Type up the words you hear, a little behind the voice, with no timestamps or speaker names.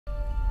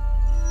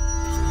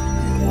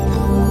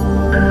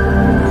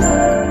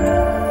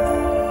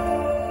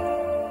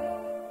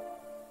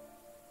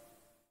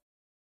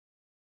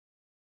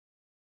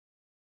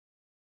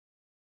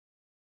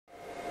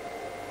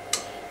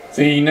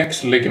The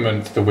next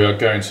ligament that we are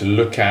going to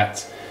look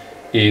at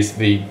is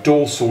the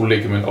dorsal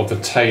ligament of the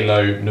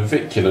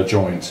talonavicular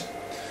joint.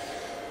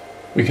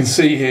 We can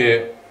see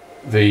here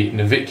the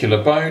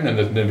navicular bone and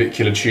the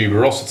navicular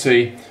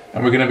tuberosity,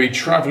 and we're going to be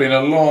travelling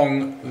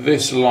along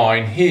this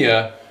line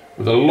here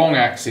with a long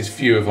axis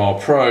view of our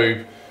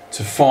probe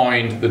to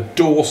find the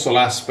dorsal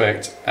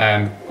aspect,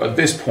 and at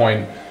this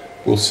point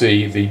we'll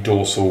see the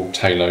dorsal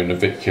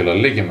talonavicular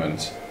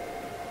ligament.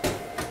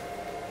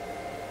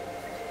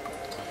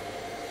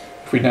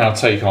 If we now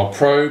take our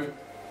probe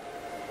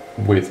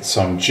with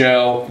some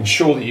gel,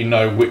 ensure that you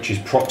know which is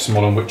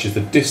proximal and which is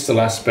the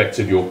distal aspect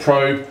of your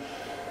probe.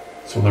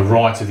 So on the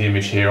right of the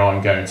image here,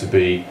 I'm going to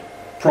be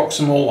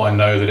proximal. I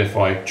know that if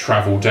I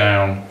travel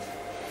down,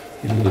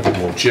 a little bit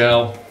more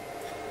gel.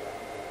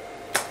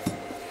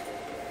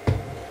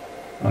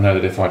 I know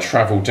that if I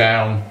travel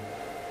down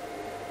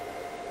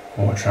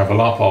or I travel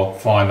up, I'll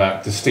find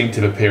that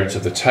distinctive appearance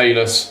of the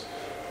talus.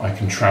 I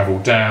can travel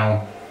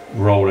down,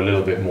 roll a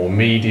little bit more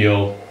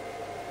medial,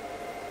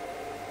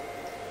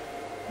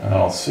 and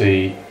I'll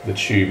see the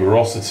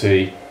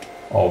tuberosity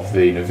of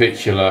the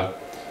navicular.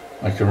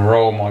 I can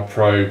roll my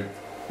probe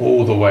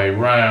all the way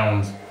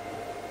round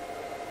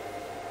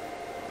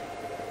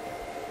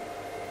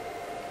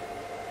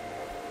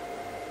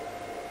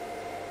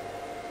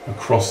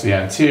across the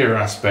anterior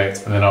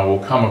aspect, and then I will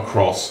come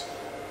across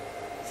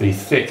the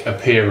thick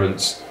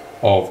appearance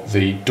of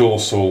the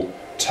dorsal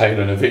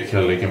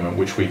talonavicular ligament,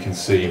 which we can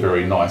see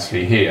very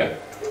nicely here.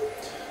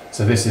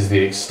 So this is the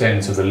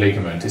extent of the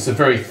ligament. It's a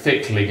very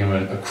thick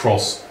ligament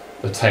across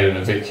the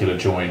talonavicular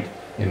joint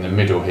in the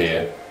middle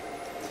here.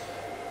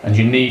 And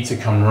you need to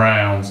come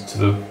round to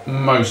the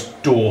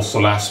most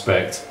dorsal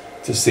aspect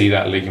to see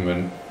that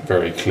ligament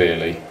very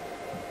clearly.